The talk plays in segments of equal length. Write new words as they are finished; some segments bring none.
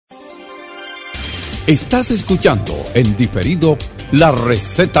Estás escuchando en diferido la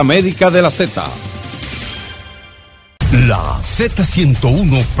receta médica de la Z. La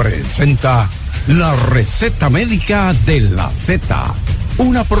Z101 presenta la receta médica de la Z,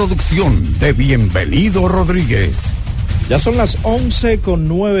 una producción de Bienvenido Rodríguez. Ya son las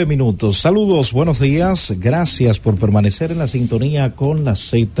 11:09. Saludos, buenos días. Gracias por permanecer en la sintonía con la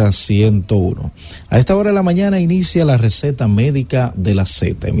Z101. A esta hora de la mañana inicia la receta médica de la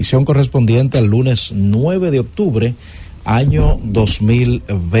Z, emisión correspondiente al lunes 9 de octubre, año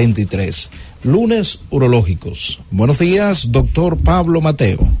 2023. Lunes urológicos. Buenos días, doctor Pablo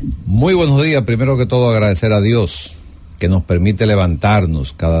Mateo. Muy buenos días. Primero que todo, agradecer a Dios que nos permite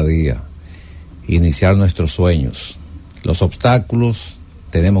levantarnos cada día, iniciar nuestros sueños. Los obstáculos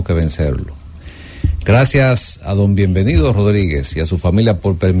tenemos que vencerlos. Gracias a don Bienvenido Rodríguez y a su familia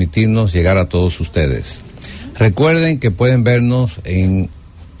por permitirnos llegar a todos ustedes. Recuerden que pueden vernos en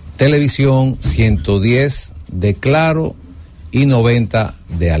televisión 110 de Claro y 90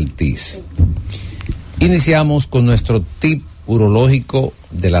 de Altiz. Iniciamos con nuestro tip urológico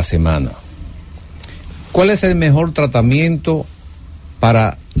de la semana. ¿Cuál es el mejor tratamiento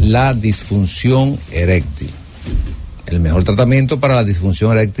para la disfunción eréctil? El mejor tratamiento para la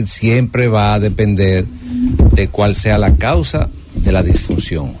disfunción eréctil siempre va a depender de cuál sea la causa de la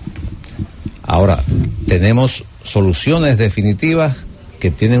disfunción. Ahora, tenemos soluciones definitivas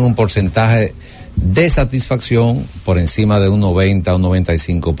que tienen un porcentaje de satisfacción por encima de un 90 o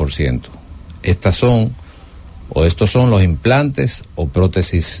 95%. Estos son los implantes o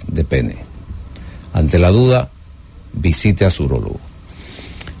prótesis de pene. Ante la duda, visite a su urólogo.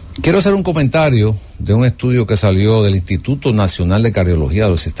 Quiero hacer un comentario de un estudio que salió del Instituto Nacional de Cardiología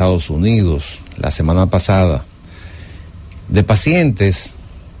de los Estados Unidos la semana pasada, de pacientes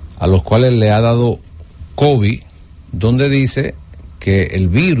a los cuales le ha dado COVID, donde dice que el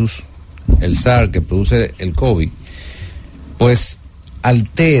virus, el SARS que produce el COVID, pues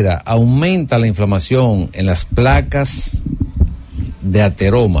aumenta la inflamación en las placas de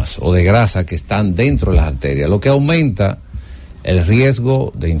ateromas o de grasa que están dentro de las arterias, lo que aumenta el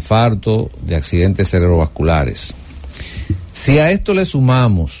riesgo de infarto, de accidentes cerebrovasculares. Si a esto le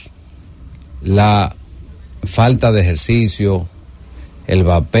sumamos la falta de ejercicio, el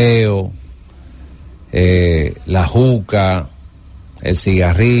vapeo, la juca, el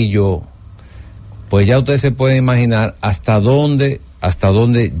cigarrillo, pues ya ustedes se pueden imaginar hasta dónde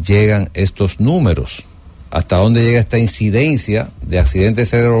llegan estos números, hasta dónde llega esta incidencia de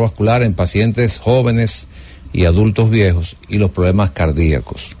accidentes cerebrovasculares en pacientes jóvenes y adultos viejos y los problemas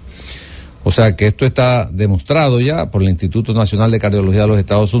cardíacos. O sea que esto está demostrado ya por el Instituto Nacional de Cardiología de los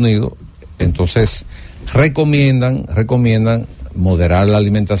Estados Unidos. Entonces recomiendan moderar la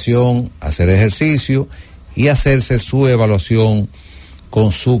alimentación, hacer ejercicio y hacerse su evaluación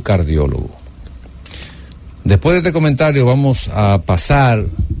con su cardiólogo. Después de este comentario vamos a pasar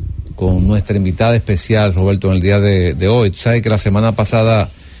con nuestra invitada especial, Roberto, en el día de hoy. Tú sabes que la semana pasada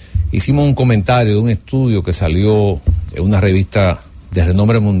hicimos un comentario de un estudio que salió en una revista de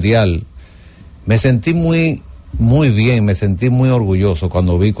renombre mundial. Me sentí muy bien, me sentí muy orgulloso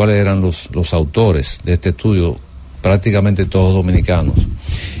cuando vi cuáles eran los autores de este estudio, prácticamente todos dominicanos.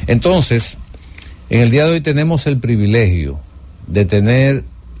 Entonces, en el día de hoy tenemos el privilegio de tener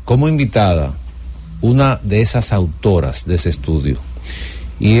como invitada una de esas autoras de ese estudio.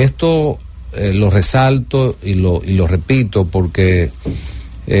 Y esto lo resalto y lo repito porque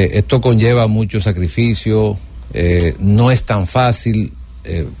esto conlleva mucho sacrificio, no es tan fácil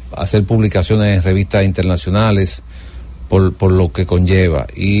hacer publicaciones en revistas internacionales por lo que conlleva.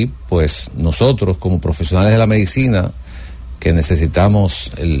 Y pues nosotros como profesionales de la medicina que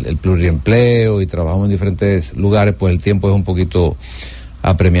necesitamos el pluriempleo y trabajamos en diferentes lugares, pues el tiempo es un poquito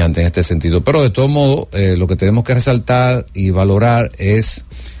apremiante en este sentido. Pero de todo modo, lo que tenemos que resaltar y valorar es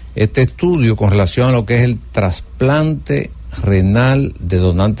este estudio con relación a lo que es el trasplante renal de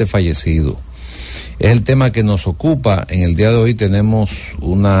donante fallecido. Es el tema que nos ocupa. En el día de hoy tenemos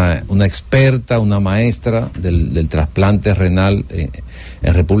una experta, una maestra del trasplante renal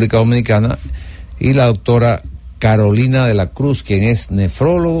en República Dominicana, y la doctora Carolina de la Cruz, quien es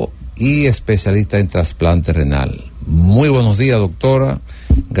nefrólogo y especialista en trasplante renal. Muy buenos días, doctora.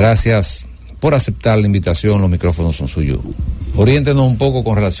 Gracias por aceptar la invitación. Los micrófonos son suyos. Oriéntenos un poco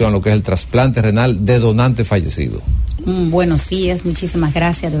con relación a lo que es el trasplante renal de donante fallecido. Buenos días, muchísimas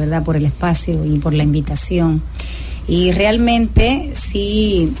gracias de verdad por el espacio y por la invitación. Y realmente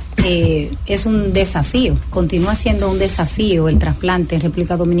sí, es un desafío, continúa siendo un desafío el trasplante en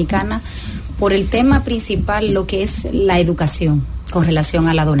República Dominicana por el tema principal, lo que es la educación con relación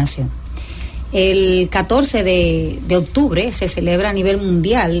a la donación. El 14 de octubre se celebra a nivel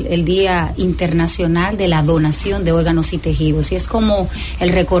mundial el Día Internacional de la Donación de Órganos y Tejidos, y es como el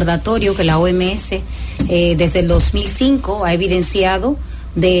recordatorio que la OMS desde el 2005 ha evidenciado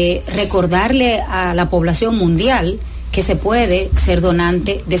de recordarle a la población mundial que se puede ser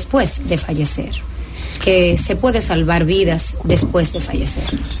donante después de fallecer, que se puede salvar vidas después de fallecer.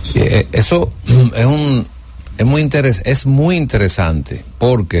 Eso es muy interesante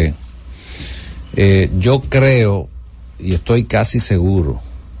porque yo creo y estoy casi seguro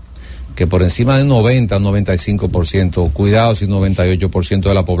que por encima del 90 al 95%, cuidado si 98%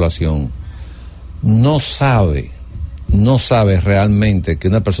 de la población no sabe realmente que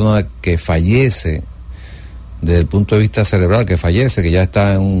una persona que fallece desde el punto de vista cerebral, que ya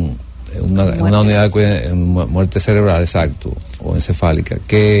está en una unidad de muerte cerebral, exacto, o encefálica,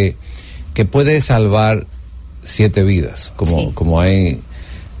 que puede salvar 7 vidas, como hay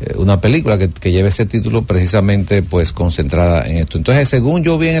una película que lleva ese título precisamente pues concentrada en esto. Entonces, según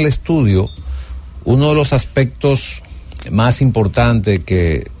yo vi en el estudio, uno de los aspectos más importantes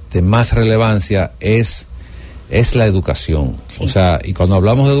de más relevancia es la educación. Sí. O sea, y cuando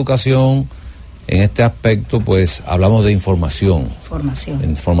hablamos de educación en este aspecto, pues hablamos de información.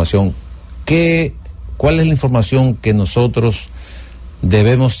 Información. ¿Cuál es la información que nosotros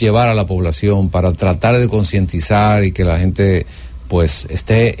debemos llevar a la población para tratar de concientizar y que la gente pues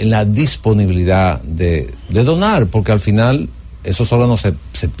esté en la disponibilidad de donar? Porque al final esos órganos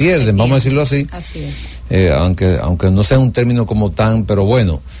se pierden, vamos a decirlo así. Así es. Aunque no sea un término como tan, pero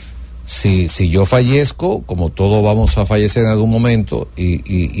bueno, si yo fallezco, como todos vamos a fallecer en algún momento,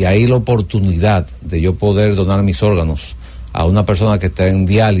 y hay la oportunidad de yo poder donar mis órganos a una persona que está en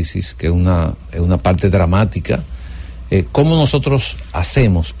diálisis, que es una parte dramática, ¿cómo nosotros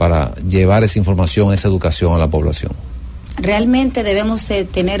hacemos para llevar esa información, esa educación a la población? Realmente debemos de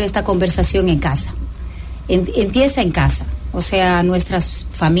tener esta conversación en casa. Empieza en casa. O sea, nuestras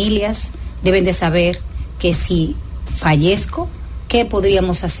familias deben de saber que si fallezco, ¿qué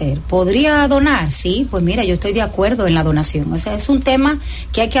podríamos hacer? ¿Podría donar? Sí, pues mira, yo estoy de acuerdo en la donación. O sea, es un tema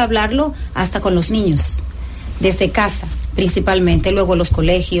que hay que hablarlo hasta con los niños, desde casa principalmente, luego los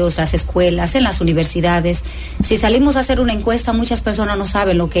colegios, las escuelas, en las universidades. Si salimos a hacer una encuesta, muchas personas no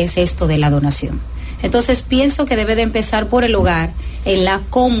saben lo que es esto de la donación. Entonces pienso que debe de empezar por el hogar, en la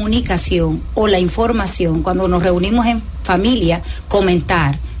comunicación o la información. Cuando nos reunimos en familia,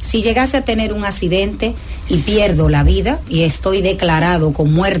 comentar. Si llegase a tener un accidente y pierdo la vida y estoy declarado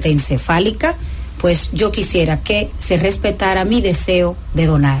con muerte encefálica, pues yo quisiera que se respetara mi deseo de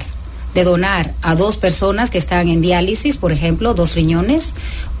donar a 2 personas que están en diálisis, por ejemplo, 2 riñones,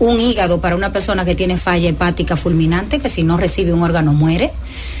 un hígado para una persona que tiene falla hepática fulminante, que si no recibe un órgano muere,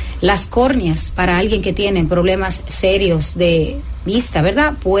 las córneas para alguien que tiene problemas serios de vista,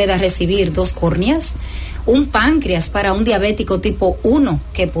 ¿verdad? Pueda recibir 2 córneas, un páncreas para un diabético tipo 1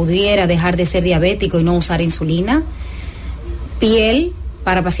 que pudiera dejar de ser diabético y no usar insulina, piel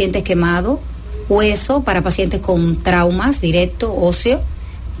para pacientes quemados, hueso para pacientes con traumas directo, óseo,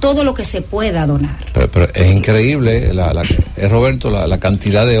 todo lo que se pueda donar. Pero es increíble, Roberto, la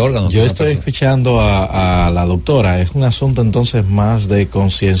cantidad de órganos. Yo estoy escuchando a la doctora, es un asunto entonces más de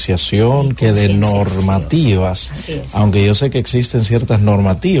concienciación que de normativas. Así es. Aunque yo sé que existen ciertas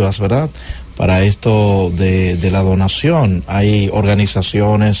normativas, ¿verdad?, para esto de la donación. Hay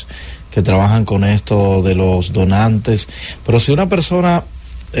organizaciones que trabajan con esto de los donantes, pero si una persona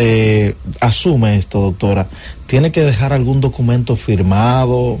asume esto, doctora, ¿tiene que dejar algún documento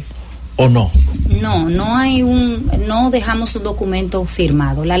firmado o no? No dejamos un documento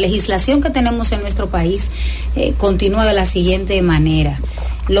firmado. La legislación que tenemos en nuestro país continúa de la siguiente manera.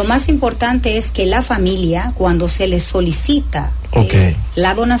 Lo más importante es que la familia, cuando se le solicita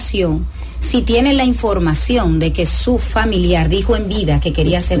la donación, si tiene la información de que su familiar dijo en vida que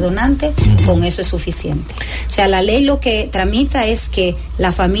quería ser donante, con eso es suficiente. O sea, la ley lo que tramita es que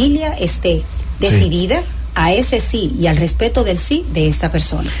la familia esté decidida a ese sí y al respeto del sí de esta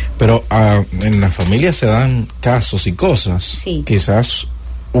persona. Pero en la familia se dan casos y cosas. Sí. Quizás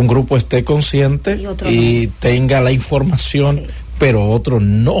un grupo esté consciente y tenga la información, pero otro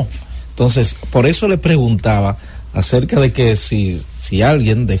no. Entonces, por eso le preguntaba acerca de que si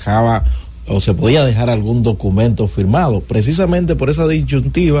alguien dejaba o se podía dejar algún documento firmado, precisamente por esa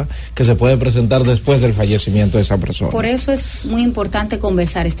disyuntiva que se puede presentar después del fallecimiento de esa persona. Por eso es muy importante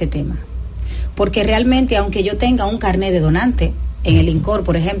conversar este tema, porque realmente, aunque yo tenga un carnet de donante, en el INCOR,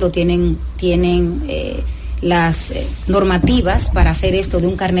 por ejemplo, tienen las normativas para hacer esto de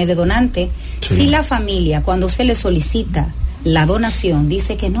un carnet de donante. Si la familia, cuando se le solicita la donación,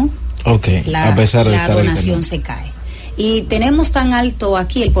 dice que no, a pesar de la donación se cae. Y tenemos tan alto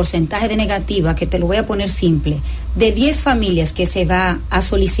aquí el porcentaje de negativa, que te lo voy a poner simple, de 10 familias que se va a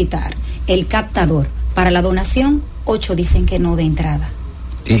solicitar el captador para la donación, 8 dicen que no de entrada.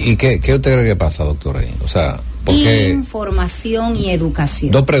 ¿Y qué usted cree que pasa, doctora? O sea, porque información y educación.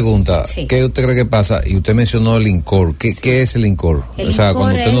 Dos preguntas. Sí. ¿Qué usted cree que pasa? Y usted mencionó el INCOR. ¿Qué es el INCOR? El INCOR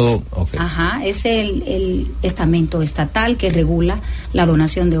cuando usted es, es el estamento estatal que regula la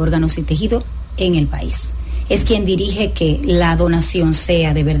donación de órganos y tejidos en el país. Es quien dirige que la donación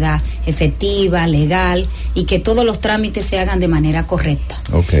sea de verdad efectiva, legal y que todos los trámites se hagan de manera correcta.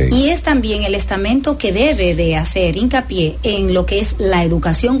 Y es también el estamento que debe de hacer hincapié en lo que es la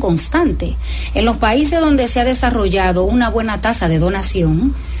educación constante. En los países donde se ha desarrollado una buena tasa de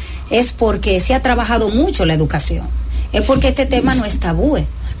donación es porque se ha trabajado mucho la educación. Es porque este tema no es tabú.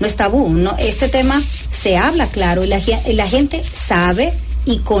 Este tema se habla claro y la gente sabe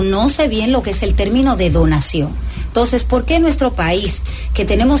y conoce bien lo que es el término de donación. Entonces, ¿por qué nuestro país, que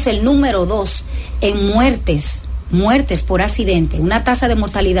tenemos el número 2 en muertes por accidente, una tasa de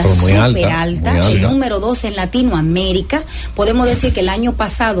mortalidad súper alta, el número 2 en Latinoamérica, podemos decir que el año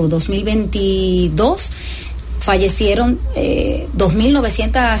pasado, 2022, fallecieron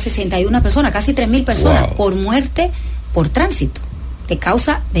 2.961 personas, casi 3.000 personas, por muerte por tránsito, de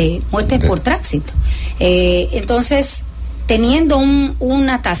causa de muerte por tránsito. Entonces, teniendo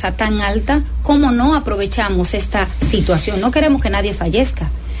una tasa tan alta, ¿cómo no aprovechamos esta situación? No queremos que nadie fallezca,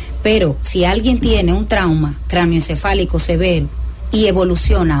 pero si alguien tiene un trauma cráneoencefálico severo y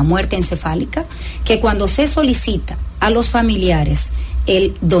evoluciona a muerte encefálica, que cuando se solicita a los familiares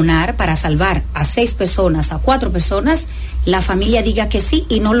el donar para salvar a 6 personas, a 4 personas, la familia diga que sí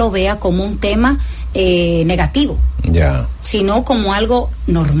y no lo vea como un tema negativo, sino como algo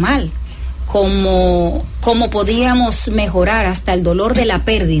normal. Como podíamos mejorar hasta el dolor de la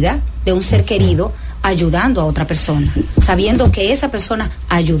pérdida de un ser querido ayudando a otra persona, sabiendo que esa persona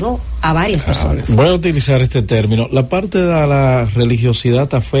ayudó a varias personas. Voy a utilizar este término. ¿La parte de la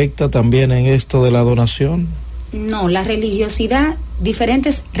religiosidad afecta también en esto de la donación? No, la religiosidad,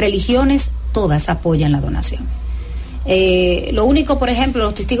 diferentes religiones, todas apoyan la donación. Lo único, por ejemplo,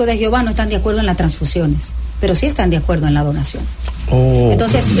 los testigos de Jehová no están de acuerdo en las transfusiones, pero sí están de acuerdo en la donación.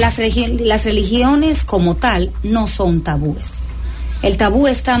 Entonces, las religiones como tal no son tabúes. El tabú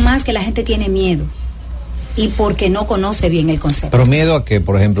está más que la gente tiene miedo y porque no conoce bien el concepto. Pero miedo a que,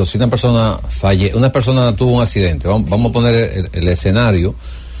 por ejemplo, si una persona tuvo un accidente, vamos a poner el escenario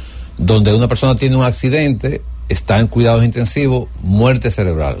donde una persona tiene un accidente, está en cuidados intensivos, muerte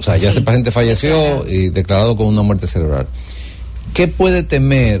cerebral. O sea, ya ese paciente falleció y declarado con una muerte cerebral. ¿Qué puede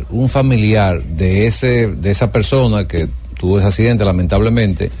temer un familiar de esa persona que tuvo ese accidente,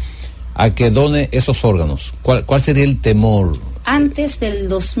 lamentablemente, a que done esos órganos? ¿Cuál sería el temor? Antes del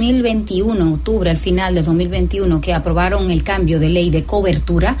 2021, octubre, al final del 2021, que aprobaron el cambio de ley de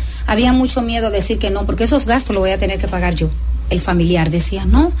cobertura, había mucho miedo a decir que no, porque esos gastos los voy a tener que pagar yo. El familiar decía,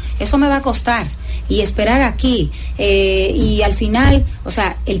 no, eso me va a costar, y esperar aquí, y al final, o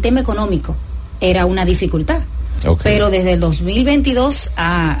sea, el tema económico era una dificultad. Pero desde el 2022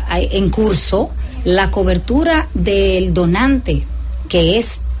 en curso, la cobertura del donante, que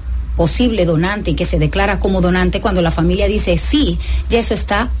es posible donante y que se declara como donante, cuando la familia dice sí, ya eso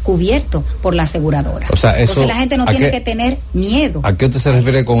está cubierto por la aseguradora. O sea, entonces la gente no tiene que tener miedo. ¿A qué usted se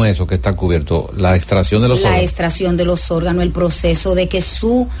refiere con eso, que está cubierto? ¿La extracción de los órganos? La extracción de los órganos, el proceso de que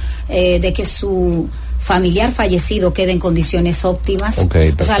su familiar fallecido quede en condiciones óptimas. O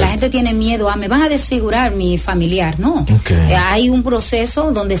sea, la gente tiene miedo me van a desfigurar mi familiar. No, hay un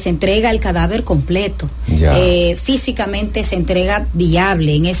proceso donde se entrega el cadáver completo, físicamente se entrega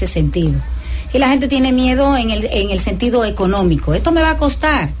viable en ese sentido, y la gente tiene miedo en el sentido económico. Esto me va a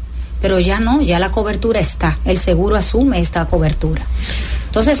costar, pero ya no, ya la cobertura está, el seguro asume esta cobertura.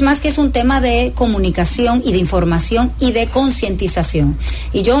 Entonces, más que es un tema de comunicación y de información y de concientización.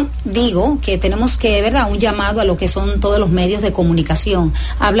 Y yo digo que tenemos que, ¿verdad?, un llamado a lo que son todos los medios de comunicación,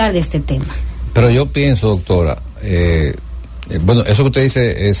 a hablar de este tema. Pero yo pienso, doctora, bueno, eso que usted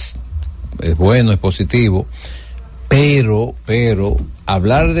dice es bueno, es positivo, pero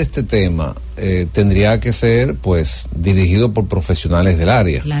hablar de este tema tendría que ser, pues, dirigido por profesionales del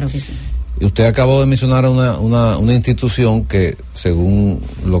área. Claro que sí. Usted acabó de mencionar una institución que, según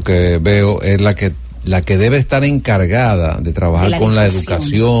lo que veo, es la que debe estar encargada de trabajar con la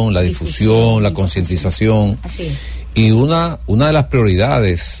educación, la difusión, la concientización. Así es. Y una de las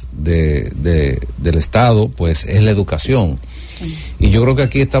prioridades del Estado, pues, es la educación. Sí. Y yo creo que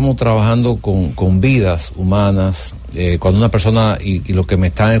aquí estamos trabajando con vidas humanas. Cuando una persona, y los que me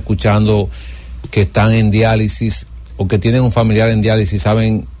están escuchando, que están en diálisis, o que tienen un familiar en diálisis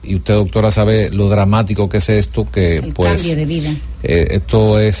saben, y usted, doctora, sabe lo dramático que es esto, que el pues cambio de vida.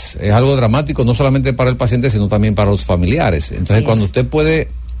 Esto es algo dramático no solamente para el paciente, sino también para los familiares. Entonces, cuando usted puede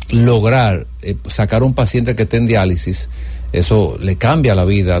lograr sacar a un paciente que esté en diálisis, eso le cambia la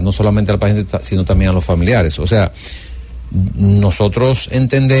vida, no solamente al paciente, sino también a los familiares. O sea, nosotros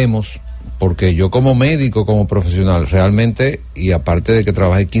entendemos, porque yo como médico, como profesional, realmente, y aparte de que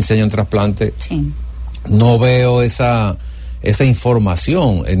trabajé 15 años en trasplante, Sí. no veo esa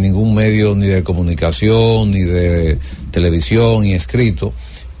información en ningún medio, ni de comunicación, ni de televisión, ni escrito,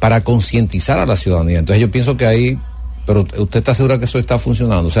 para concientizar a la ciudadanía. Entonces yo pienso que ahí, pero ¿usted está segura que eso está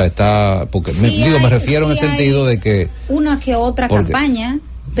funcionando? O sea, está, porque Sí me refiero en el sentido de que... Una que otra campaña,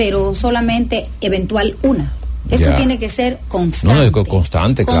 pero solamente eventual una. Esto tiene que ser constante. No,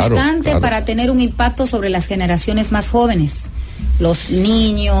 constante, claro. Constante para tener un impacto sobre las generaciones más jóvenes. Los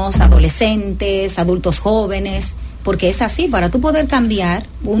niños, adolescentes, adultos jóvenes, porque es así, para tú poder cambiar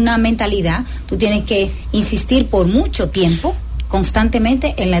una mentalidad, tú tienes que insistir por mucho tiempo,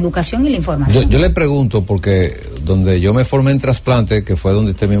 constantemente, en la educación y la información. Yo le pregunto, porque donde yo me formé en trasplante, que fue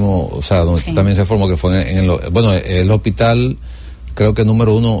donde usted mismo, o sea, donde usted también se formó, que fue el hospital, creo que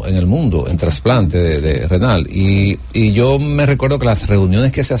número 1 en el mundo, en trasplante de renal, y yo me recuerdo que las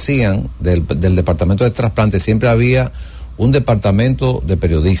reuniones que se hacían del departamento de trasplante, siempre había un departamento de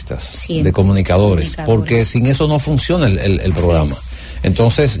periodistas, de comunicadores, porque sin eso no funciona el programa.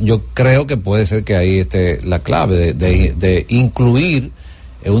 Entonces yo creo que puede ser que ahí esté la clave de incluir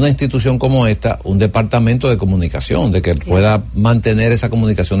en una institución como esta un departamento de comunicación, de que pueda mantener esa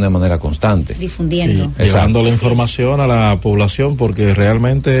comunicación de manera constante, difundiendo, llevando la información a la población, porque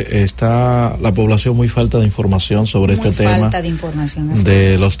realmente está la población muy falta de información sobre este tema de información,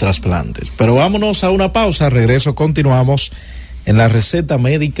 de los trasplantes. Pero vámonos a una pausa, regreso, continuamos en la receta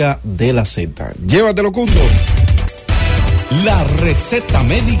médica de la Z. Llévatelo, Cundo. La receta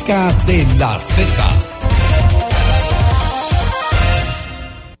médica de la Z.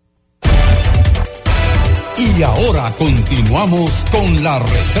 Y ahora continuamos con la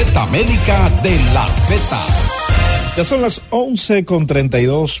receta médica de la Z. Ya son las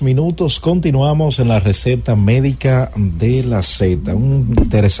 11:32. Continuamos en la receta médica de la Z. Un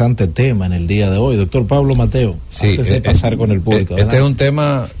interesante tema en el día de hoy. Doctor Pablo Mateo, antes de pasar con el público. Este es un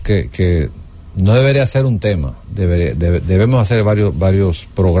tema que no debería ser un tema. Debemos hacer varios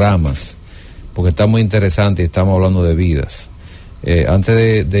programas, porque está muy interesante y estamos hablando de vidas.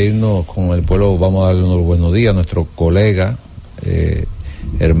 Antes de irnos con el pueblo, vamos a darle unos buenos días a nuestro colega,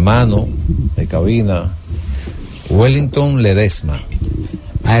 hermano de cabina, Wellington Ledesma.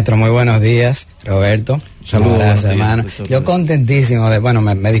 Maestro, muy buenos días, Roberto. Saludos, gracias, hermano. Yo contentísimo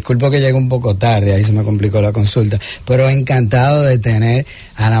me disculpo que llegué un poco tarde, ahí se me complicó la consulta, pero encantado de tener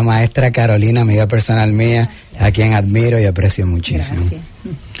a la maestra Carolina, amiga personal mía, a quien admiro y aprecio muchísimo. Gracias.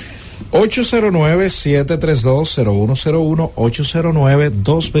 809-732-0101,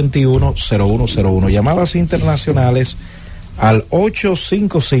 809-221-0101. Llamadas internacionales al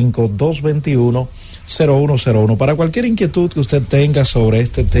 855-221-0101. Para cualquier inquietud que usted tenga sobre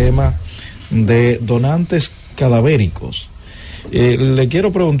este tema de donantes cadavéricos. Le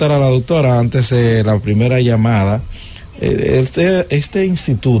quiero preguntar a la doctora, antes de la primera llamada, este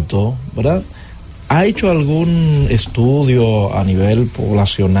instituto, ¿verdad?, ¿ha hecho algún estudio a nivel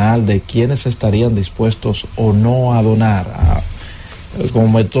poblacional de quiénes estarían dispuestos o no a donar, como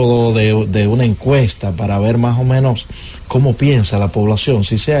método de una encuesta, para ver más o menos cómo piensa la población,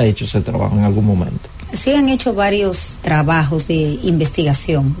 si se ha hecho ese trabajo en algún momento? Sí, han hecho varios trabajos de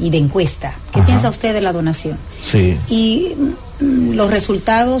investigación y de encuesta. ¿Qué piensa usted de la donación? Sí. Y los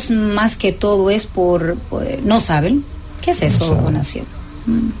resultados, más que todo, es no saben qué es eso, donación.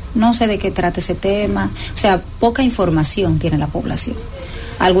 No sé de qué trata ese tema, o sea, poca información tiene la población.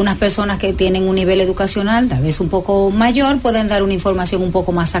 Algunas personas que tienen un nivel educacional tal vez un poco mayor pueden dar una información un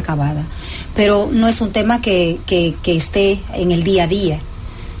poco más acabada, pero no es un tema que esté en el día a día.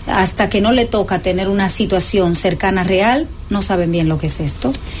 Hasta que no le toca tener una situación cercana real, no saben bien lo que es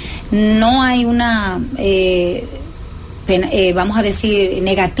esto. No hay una vamos a decir,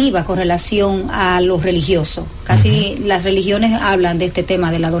 negativa con relación a lo religioso. Casi las religiones hablan de este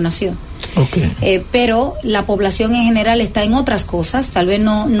tema de la donación. Okay. Pero la población en general está en otras cosas, tal vez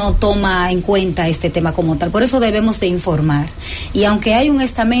no toma en cuenta este tema como tal. Por eso debemos de informar. Y aunque hay un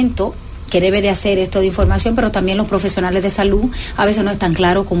estamento que debe de hacer esto de información, pero también los profesionales de salud a veces no están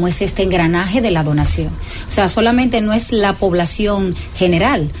claros cómo es este engranaje de la donación. O sea, solamente no es la población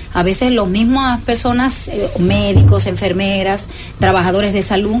general, a veces las mismas personas, médicos, enfermeras, trabajadores de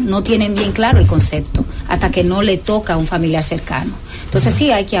salud, no tienen bien claro el concepto hasta que no le toca a un familiar cercano. Entonces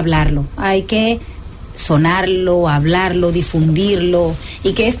sí hay que hablarlo, hay que sonarlo, hablarlo, difundirlo,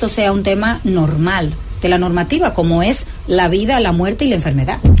 y que esto sea un tema normal de la normativa, como es la vida, la muerte y la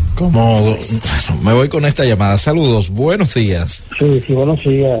enfermedad. Me voy con esta llamada. Saludos, buenos días. Sí, buenos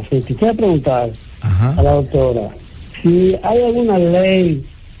días. Quisiera preguntar a la doctora si hay alguna ley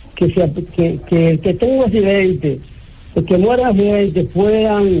que tenga un accidente, que muera en accidente,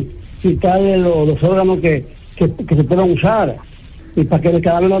 puedan quitarle los órganos que se puedan usar, y para que el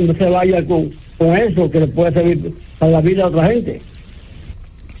cadáver no se vaya con eso, que le puede servir para la vida de otra gente.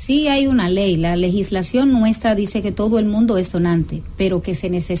 Sí, hay una ley. La legislación nuestra dice que todo el mundo es donante, pero que se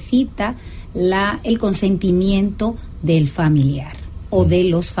necesita el consentimiento del familiar o de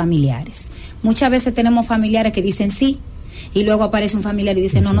los familiares. Muchas veces tenemos familiares que dicen sí, y luego aparece un familiar y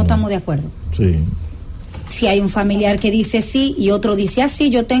dice no estamos de acuerdo. Sí. Si hay un familiar que dice sí y otro dice sí,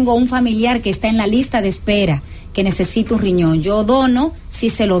 yo tengo un familiar que está en la lista de espera, que necesita un riñón, yo dono si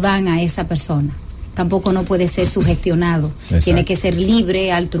se lo dan a esa persona. Tampoco no puede ser sugestionado. Exacto. Tiene que ser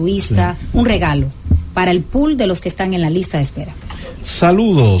libre, altruista, un regalo para el pool de los que están en la lista de espera.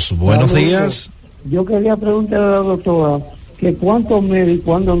 Saludos, buenos días. Yo quería preguntarle a la doctora que cuántos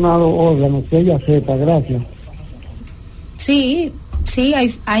médicos han donado órganos, que ella sepa. Gracias. Sí,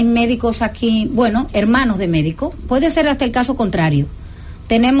 hay médicos aquí, bueno, hermanos de médicos. Puede ser hasta el caso contrario.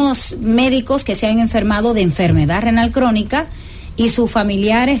 Tenemos médicos que se han enfermado de enfermedad renal crónica y sus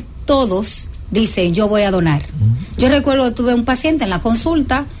familiares todos dicen yo voy a donar. Yo recuerdo que tuve un paciente en la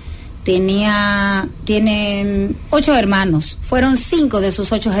consulta, tiene 8 hermanos, fueron 5 de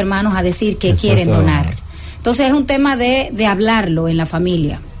sus 8 hermanos a decir que quieren donar. Entonces es un tema de hablarlo en la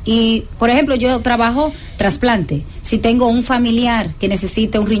familia. Y, por ejemplo, yo trabajo trasplante. Si tengo un familiar que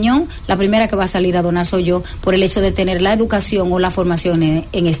necesite un riñón, la primera que va a salir a donar soy yo, por el hecho de tener la educación o la formación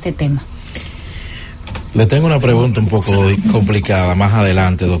en este tema. Le tengo una pregunta un poco complicada más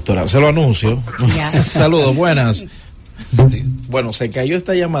adelante, doctora. Se lo anuncio. Saludos, buenas. Bueno, se cayó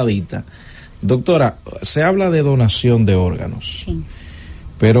esta llamadita. Doctora, se habla de donación de órganos. Sí.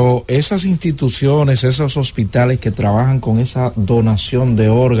 Pero esas instituciones, esos hospitales que trabajan con esa donación de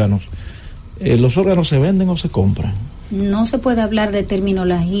órganos, ¿los órganos se venden o se compran? No se puede hablar de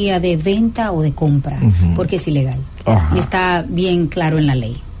terminología de venta o de compra, porque es ilegal. Ajá. Y está bien claro en la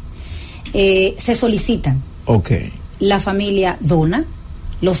ley. Se solicitan. Okay. La familia dona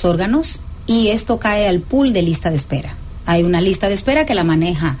los órganos y esto cae al pool de lista de espera. Hay una lista de espera que la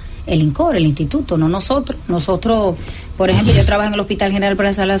maneja el INCOR, el instituto, no nosotros. Nosotros, por ejemplo, yo trabajo en el Hospital General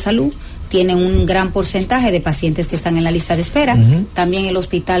para la Salud, tienen un gran porcentaje de pacientes que están en la lista de espera. También el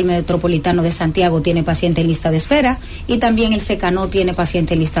Hospital Metropolitano de Santiago tiene pacientes en lista de espera, y también el Secano tiene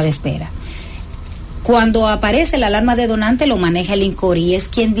pacientes en lista de espera. Cuando aparece la alarma de donante, lo maneja el INCOR y es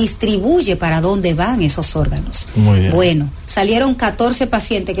quien distribuye para dónde van esos órganos. Muy bien. Bueno, salieron 14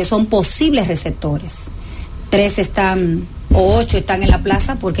 pacientes que son posibles receptores. 3 están, o 8 están en la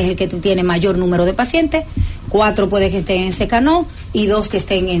plaza, porque es el que tiene mayor número de pacientes. 4 puede que estén en Secanó y 2 que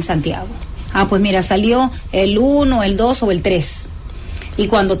estén en Santiago. Pues mira, salió el 1, el 2 o el 3. Y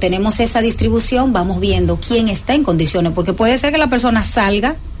cuando tenemos esa distribución, vamos viendo quién está en condiciones, porque puede ser que la persona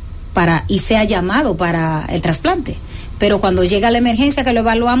salga y sea llamado para el trasplante, pero cuando llega la emergencia que lo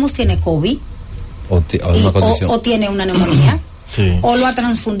evaluamos, tiene COVID o tiene una neumonía. Sí. O lo ha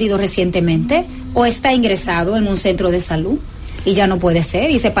transfundido recientemente, o está ingresado en un centro de salud y ya no puede ser,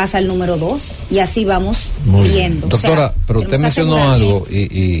 y se pasa al número 2, y así vamos viendo. Doctora, pero usted mencionó algo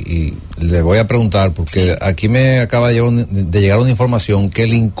y le voy a preguntar, porque aquí me acaba de llegar una información que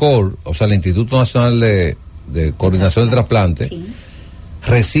el INCOR, o sea, el Instituto Nacional de Coordinación del Trasplante,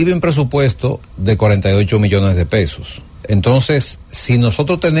 recibe un presupuesto de 48 millones de pesos. Entonces, si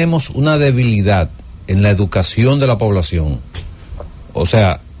nosotros tenemos una debilidad en la educación de la población, o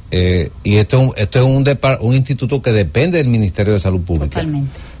sea, y esto es un instituto que depende del Ministerio de Salud Pública.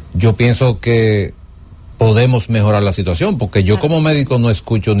 Totalmente. Yo pienso que podemos mejorar la situación, porque yo como médico no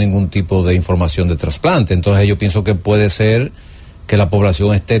escucho ningún tipo de información de trasplante. Entonces yo pienso que puede ser que la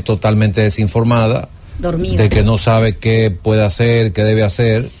población esté totalmente desinformada, dormida, de que no sabe qué puede hacer, qué debe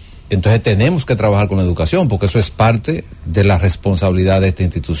hacer. Entonces tenemos que trabajar con la educación, porque eso es parte de la responsabilidad de esta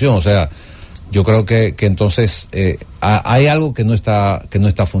institución. O sea, yo creo que entonces hay algo que no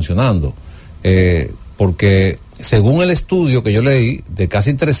está funcionando, porque según el estudio que yo leí, de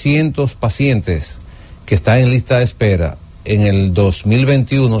casi 300 pacientes que están en lista de espera, en el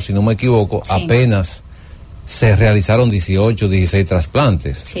 2021, si no me equivoco, apenas se realizaron 18, 16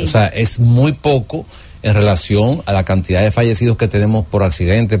 trasplantes. Sí. O sea, es muy poco en relación a la cantidad de fallecidos que tenemos por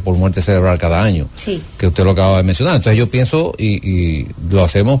accidente, por muerte cerebral cada año, que usted lo acaba de mencionar. Entonces yo pienso, y lo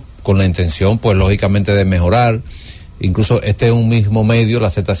hacemos con la intención, pues lógicamente, de mejorar incluso este es un mismo medio, la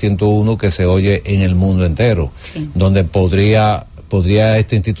Z101, que se oye en el mundo entero, donde podría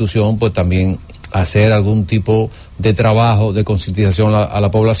esta institución pues también hacer algún tipo de trabajo de concientización a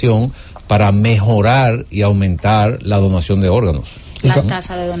la población para mejorar y aumentar la donación de órganos. La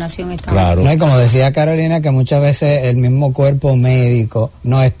tasa de donación está claro. No, y como decía Carolina, que muchas veces el mismo cuerpo médico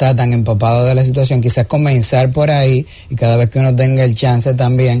no está tan empapado de la situación, quizás comenzar por ahí y cada vez que uno tenga el chance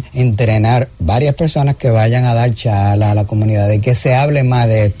también entrenar varias personas que vayan a dar charlas a la comunidad y que se hable más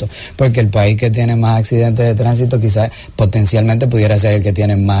de esto, porque el país que tiene más accidentes de tránsito quizás potencialmente pudiera ser el que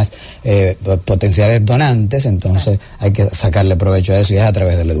tiene más potenciales donantes, entonces hay que sacarle provecho a eso y es a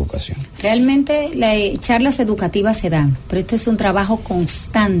través de la educación. Realmente las charlas educativas se dan, pero esto es un trabajo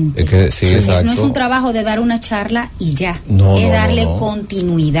constante. Es que, sí, no es un trabajo de dar una charla y ya, no, es no, darle no.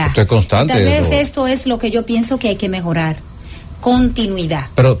 continuidad. Esto es constante. Tal vez eso. esto es lo que yo pienso que hay que mejorar, continuidad.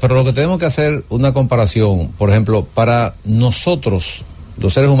 Pero lo que tenemos que hacer una comparación, por ejemplo, para nosotros,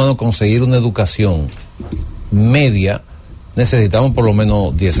 los seres humanos, conseguir una educación media, necesitamos por lo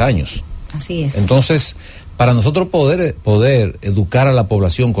menos 10 años. Así es. Entonces, para nosotros poder educar a la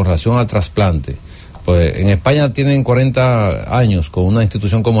población con relación al trasplante, pues en España tienen 40 años con una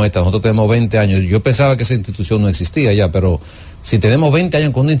institución como esta, nosotros tenemos 20 años. Yo pensaba que esa institución no existía ya, pero si tenemos 20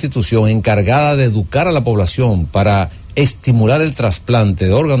 años con una institución encargada de educar a la población para estimular el trasplante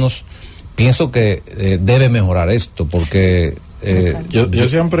de órganos, pienso que debe mejorar esto, porque... Yo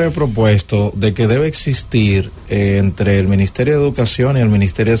siempre he propuesto de que debe existir entre el Ministerio de Educación y el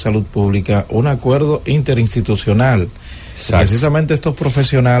Ministerio de Salud Pública un acuerdo interinstitucional. Precisamente estos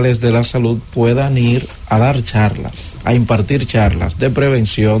profesionales de la salud puedan ir a dar charlas, a impartir charlas de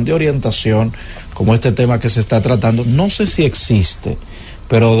prevención, de orientación, como este tema que se está tratando. No sé si existe,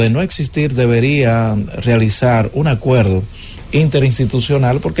 pero de no existir debería realizar un acuerdo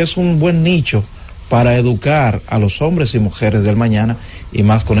interinstitucional, porque es un buen nicho para educar a los hombres y mujeres del mañana, y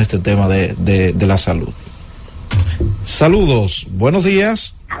más con este tema de la salud. Saludos, buenos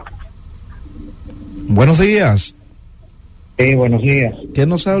días. Buenos días. Sí, buenos días. ¿Quién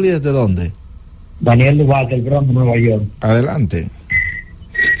nos habla y desde dónde? Daniel Duval, del Bronx, Nueva York. Adelante.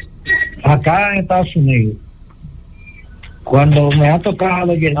 Acá en Estados Unidos, cuando me ha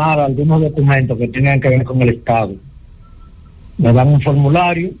tocado llenar algunos documentos que tengan que ver con el Estado, me dan un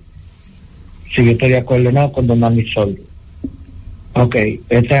formulario, si yo estoy de acuerdo o no, con donar mi sueldo. Ok,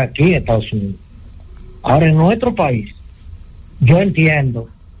 este es aquí en Estados Unidos. Ahora, en nuestro país, yo entiendo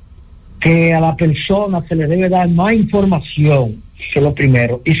que a la persona se le debe dar más información, eso es lo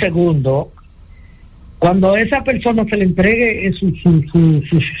primero. Y segundo, cuando a esa persona se le entregue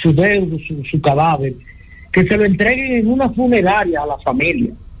su deudo, su cadáver, que se lo entreguen en una funeraria a la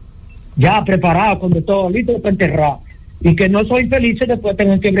familia, ya preparado, con de todo, listo para enterrar, y que no soy felices después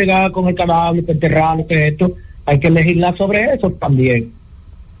tengan que bregar con el cadáver, para enterrarlo, que esto, hay que legislar sobre eso también.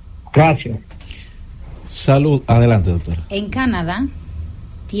 Gracias. Salud, adelante, doctora. En Canadá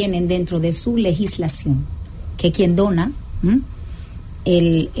tienen dentro de su legislación que quien dona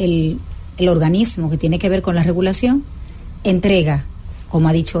el organismo que tiene que ver con la regulación entrega, como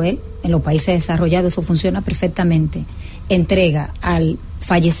ha dicho él, en los países desarrollados eso funciona perfectamente, entrega al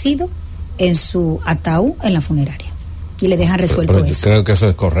fallecido en su ataúd en la funeraria y le dejan resuelto pero eso. Creo que eso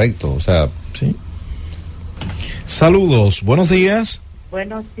es correcto, o sea, sí. Saludos, buenos días.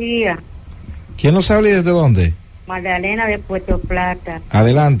 Buenos días. ¿Quién nos habla y desde dónde? Magdalena de Puerto Plata.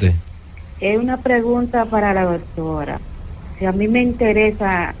 Adelante. Es una pregunta para la doctora. Si a mí me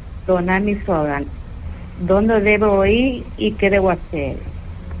interesa donar mis órganos, ¿dónde debo ir y qué debo hacer?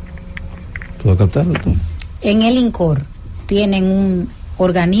 ¿Puedo captar, doctor? En el INCOR tienen un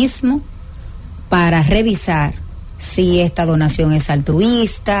organismo para revisar si esta donación es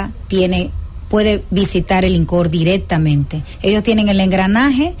altruista, puede visitar el INCOR directamente. Ellos tienen el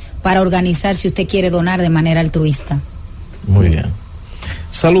engranaje para organizar si usted quiere donar de manera altruista. Muy bien.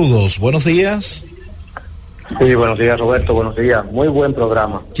 Saludos, buenos días. Sí, buenos días, Roberto, buenos días. Muy buen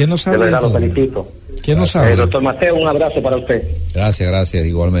programa. ¿Quién nos habla? De verdad, lo felicito. ¿Quién nos habla? Doctor Mateo, un abrazo para usted. Gracias,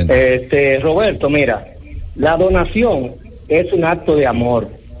 igualmente. Roberto, mira, la donación es un acto de amor.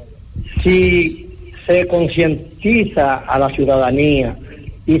 Si se concientiza a la ciudadanía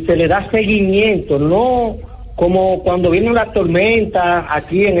y se le da seguimiento, no como cuando viene la tormenta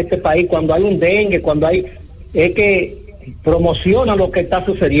aquí en este país, cuando hay un dengue, es que promociona lo que está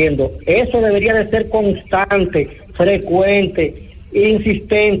sucediendo. Eso debería de ser constante, frecuente,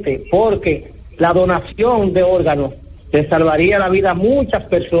 insistente, porque la donación de órganos le salvaría la vida a muchas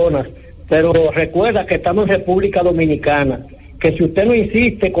personas. Pero recuerda que estamos en República Dominicana, que si usted no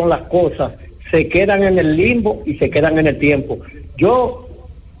insiste con las cosas, se quedan en el limbo y se quedan en el tiempo. Yo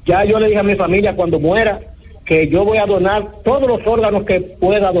le dije a mi familia, cuando muera, que yo voy a donar todos los órganos que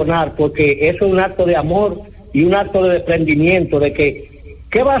pueda donar, porque eso es un acto de amor y un acto de desprendimiento, de que,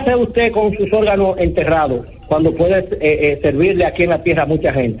 ¿qué va a hacer usted con sus órganos enterrados cuando puede servirle aquí en la tierra a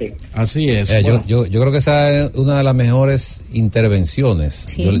mucha gente? Así es. Bueno. Yo creo que esa es una de las mejores intervenciones.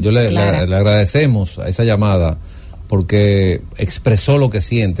 Sí, le agradecemos a esa llamada, porque expresó lo que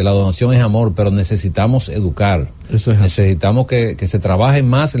siente. La donación es amor, pero necesitamos educar. Eso es necesitamos que se trabaje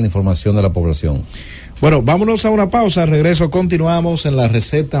más en la información de la población. Bueno, vámonos a una pausa. Al regreso continuamos en la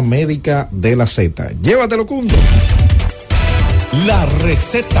receta médica de la Z. Llévatelo, Cundo. La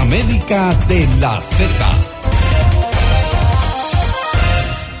receta médica de la Z.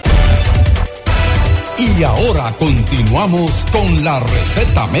 Y ahora continuamos con la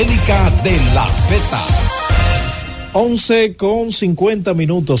receta médica de la Z.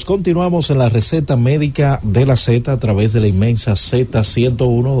 11:50. Continuamos en la receta médica de la Z a través de la inmensa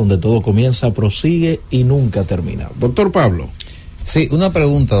Z101, donde todo comienza, prosigue y nunca termina. Doctor Pablo. Sí, una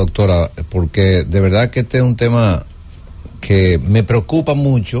pregunta, doctora, porque de verdad que este es un tema que me preocupa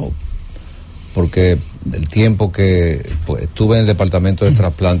mucho, porque el tiempo que estuve en el departamento de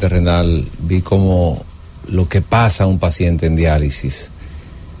trasplante renal, vi como lo que pasa a un paciente en diálisis,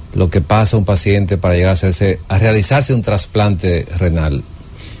 lo que pasa a un paciente para llegar a realizarse un trasplante renal,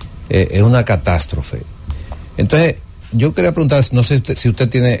 es una catástrofe. Entonces, yo quería preguntar, no sé si usted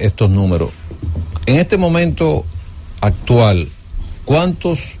tiene estos números. En este momento actual,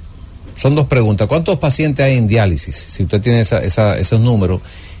 son dos preguntas, ¿cuántos pacientes hay en diálisis? Si usted tiene esos números,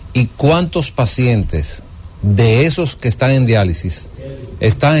 ¿y cuántos pacientes de esos que están en diálisis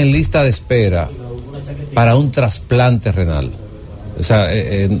están en lista de espera para un trasplante renal? O sea,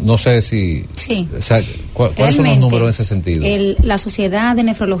 no sé si... Sí. O sea, ¿cuáles son los números en ese sentido? La Sociedad de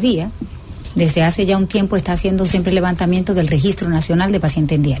Nefrología, desde hace ya un tiempo, está haciendo siempre el levantamiento del Registro Nacional de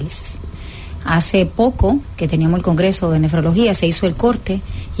Pacientes en Diálisis. Hace poco, que teníamos el Congreso de Nefrología, se hizo el corte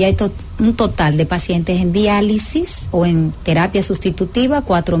y hay un total de pacientes en diálisis o en terapia sustitutiva,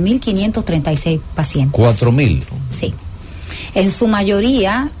 4.536 pacientes. ¿4.000? Sí. En su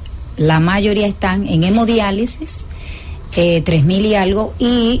mayoría, la mayoría están en hemodiálisis, 3.000 y algo,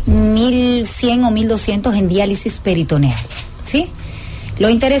 y 1.100 o 1.200 en diálisis peritoneal, ¿sí? Lo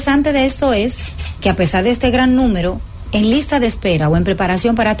interesante de esto es que a pesar de este gran número, en lista de espera o en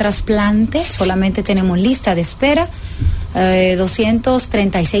preparación para trasplante, solamente tenemos lista de espera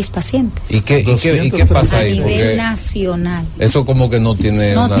 236 pacientes. ¿Y qué pasa ahí? A nivel nacional. Eso como que no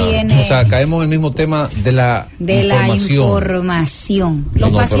tiene... No tiene... O sea, caemos en el mismo tema de la información.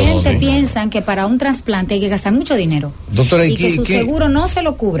 Los pacientes piensan que para un trasplante hay que gastar mucho dinero. Doctora, y que su seguro no se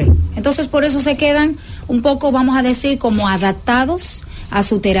lo cubre. Entonces, por eso se quedan un poco, vamos a decir, como adaptados a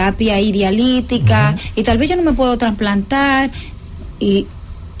su terapia dialítica, y tal vez yo no me puedo trasplantar, y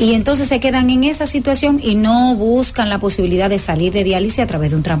entonces se quedan en esa situación y no buscan la posibilidad de salir de diálisis a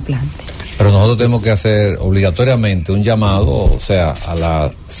través de un trasplante. Pero nosotros tenemos que hacer obligatoriamente un llamado, o sea, a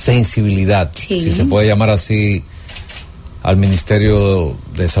la sensibilidad, si se puede llamar así, al Ministerio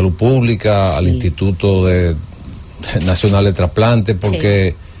de Salud Pública, al Instituto Nacional de Trasplante,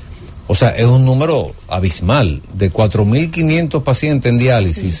 porque... O sea, es un número abismal, de 4.500 pacientes en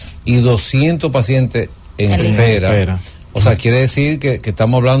diálisis y 200 pacientes en espera. O sea, quiere decir que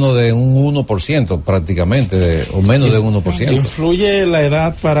estamos hablando de un 1% prácticamente, o menos de un 1%. ¿Influye la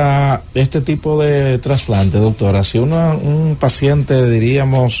edad para este tipo de trasplante, doctora? Si un paciente,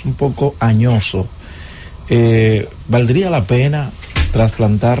 diríamos, un poco añoso, ¿valdría la pena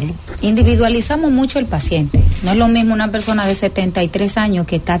trasplantarlo? Individualizamos mucho el paciente. No es lo mismo una persona de 73 años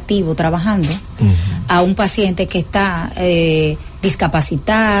que está activo trabajando a un paciente que está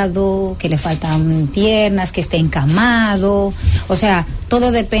discapacitado, que le faltan piernas, que esté encamado. O sea,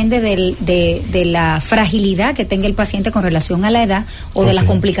 todo depende de la fragilidad que tenga el paciente con relación a la edad o de las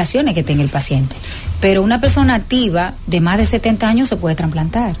complicaciones que tenga el paciente. Pero una persona activa de más de 70 años se puede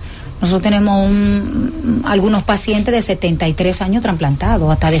trasplantar. Nosotros tenemos algunos pacientes de 73 años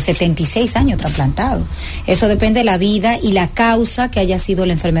trasplantados, hasta de 76 años trasplantados. Eso depende de la vida y la causa que haya sido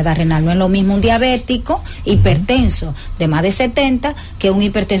la enfermedad renal. No es lo mismo un diabético hipertenso de más de 70 que un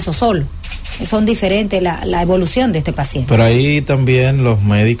hipertenso solo. Son diferentes la evolución de este paciente. Pero ahí también los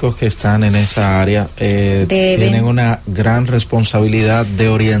médicos que están en esa área tienen una gran responsabilidad de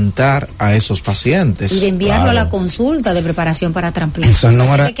orientar a esos pacientes. Y de enviarlo a la consulta de preparación para trasplante.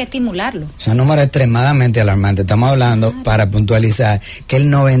 Hay que estimularlo. Son números extremadamente alarmantes. Estamos hablando, para puntualizar, que el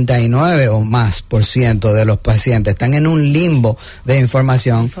 99 o más % de los pacientes están en un limbo de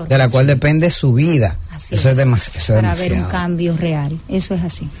información de la cual depende su vida. Eso es demasiado. Para ver un cambio real. Eso es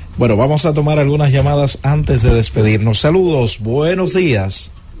así. Bueno, vamos a tomar algunas llamadas antes de despedirnos. Saludos, buenos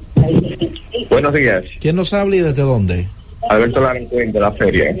días. Buenos días. ¿Quién nos habla y desde dónde? Alberto Larencuén, de la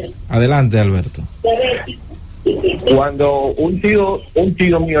feria. Adelante, Alberto. Cuando un tío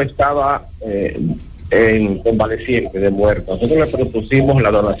mío estaba en convaleciente de muerto, nosotros le propusimos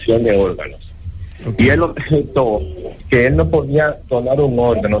la donación de órganos. Okay. Y él objetó que él no podía donar un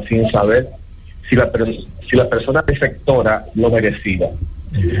órgano sin saber si la persona receptora lo merecía.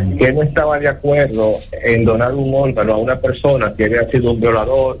 Que él no estaba de acuerdo en donar un órgano a una persona que había sido un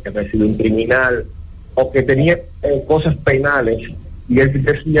violador, que había sido un criminal, o que tenía cosas penales, y él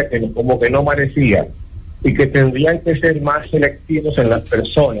decía que como que no merecía, y que tendrían que ser más selectivos en las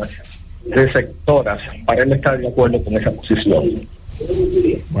personas receptoras para él estar de acuerdo con esa posición.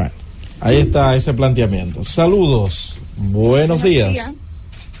 Bueno, ahí está ese planteamiento. Saludos, buenos días.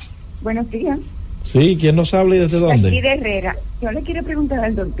 Buenos días. Sí, ¿quién nos habla y desde dónde? Aquí de Herrera. Yo le quiero preguntar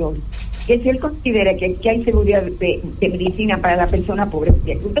al doctor que si él considera que hay seguridad de medicina para la persona pobre.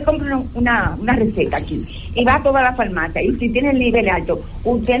 Usted compra una receta aquí y va a toda la farmacia, y si tiene el nivel alto,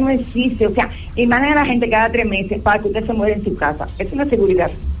 usted no existe, o sea, y mandan a la gente cada 3 meses para que usted se muera en su casa. Es una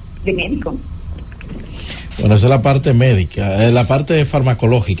seguridad de médico. Bueno, esa es la parte médica, la parte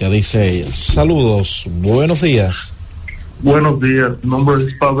farmacológica, dice ella. Saludos, buenos días. Buenos días, mi nombre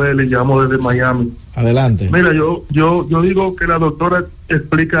es Pavel y llamo desde Miami. Adelante. Mira, yo digo que la doctora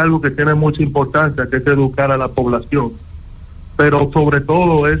explica algo que tiene mucha importancia, que es educar a la población, pero sobre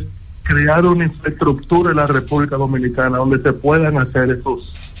todo es crear una infraestructura en la República Dominicana donde se puedan hacer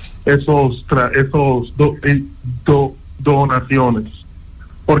donaciones.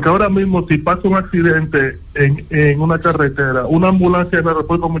 Porque ahora mismo, si pasa un accidente en una carretera, una ambulancia en la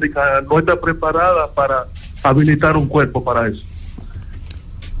República Dominicana no está preparada para habilitar un cuerpo para eso.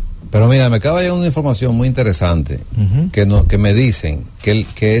 Pero mira, me acaba de llegar una información muy interesante, que me dicen que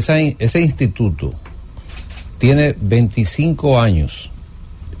ese instituto tiene 25 años,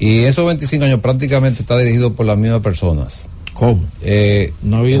 y esos 25 años prácticamente está dirigido por las mismas personas. ¿Cómo?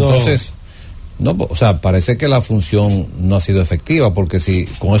 No ha habido... Entonces, no, o sea, parece que la función no ha sido efectiva, porque si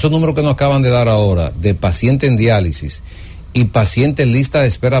con esos números que nos acaban de dar ahora de pacientes en diálisis y pacientes en lista de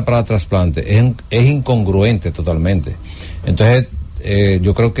espera para trasplante, es incongruente totalmente. Entonces,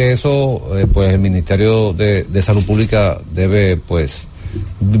 yo creo que eso, pues el Ministerio de Salud Pública debe, pues,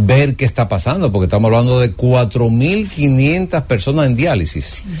 ver qué está pasando, porque estamos hablando de 4.500 personas en diálisis.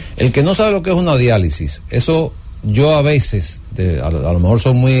 Sí. El que no sabe lo que es una diálisis, eso yo a veces, a lo mejor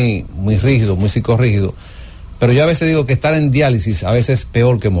soy muy rígido, muy psicorrígido, pero yo a veces digo que estar en diálisis a veces es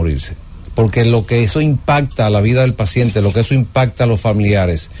peor que morirse, porque lo que eso impacta a la vida del paciente, lo que eso impacta a los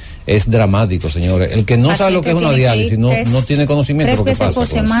familiares, es dramático, señores. El que no sabe lo que es una diálisis no tiene conocimiento de lo que pasa. 3 veces por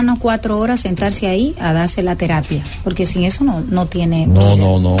semana, 4 horas, sentarse ahí a darse la terapia, porque sin eso no tiene vida.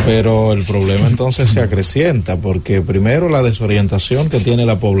 No. Pero el problema entonces se acrecienta, porque primero la desorientación que tiene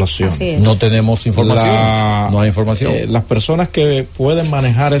la población. No tenemos información, no hay información. Las personas que pueden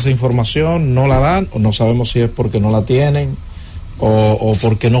manejar esa información no la dan, o no sabemos si es porque no la tienen o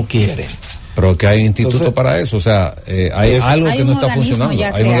porque no quieren. Pero que hay instituto para eso, o sea, hay algo que no está funcionando.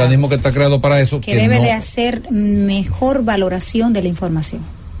 Hay un organismo que está creado para eso. Que debe de hacer mejor valoración de la información.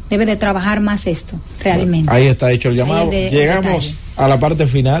 Debe de trabajar más esto, realmente. Ahí está hecho el llamado. Llegamos a la parte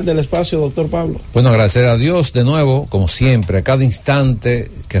final del espacio, doctor Pablo. Bueno, agradecer a Dios de nuevo, como siempre, a cada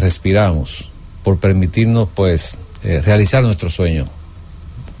instante que respiramos, por permitirnos, pues, realizar nuestro sueño.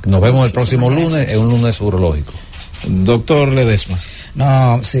 Nos vemos el próximo lunes, en un lunes urológico. Doctor Ledesma.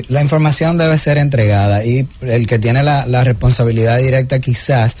 No, sí, la información debe ser entregada, y el que tiene la responsabilidad directa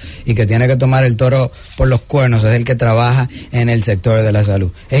quizás y que tiene que tomar el toro por los cuernos es el que trabaja en el sector de la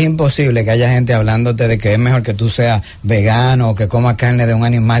salud. Es imposible que haya gente hablándote de que es mejor que tú seas vegano o que comas carne de un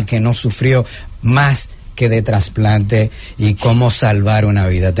animal que no sufrió más que de trasplante y cómo salvar una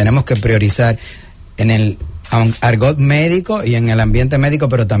vida. Tenemos que priorizar en el argot médico y en el ambiente médico,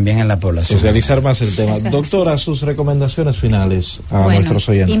 pero también en la población. Socializar más el tema. Doctora, sus recomendaciones finales a nuestros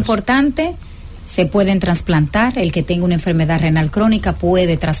oyentes. Importante, se pueden trasplantar. El que tenga una enfermedad renal crónica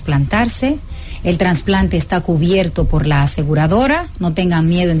puede trasplantarse. El trasplante está cubierto por la aseguradora. No tengan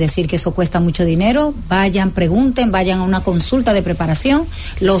miedo en decir que eso cuesta mucho dinero. Vayan, pregunten, vayan a una consulta de preparación.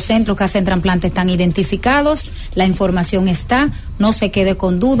 Los centros que hacen trasplante están identificados. La información está. No se quede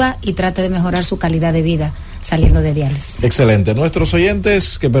con duda y trate de mejorar su calidad de vida saliendo de diálisis. Excelente. Nuestros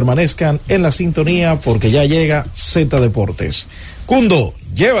oyentes que permanezcan en la sintonía, porque ya llega Z Deportes. Cundo,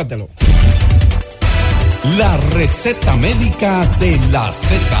 llévatelo. La receta médica de la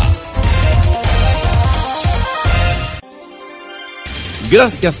Z.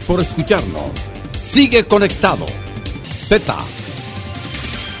 Gracias por escucharnos. Sigue conectado. Z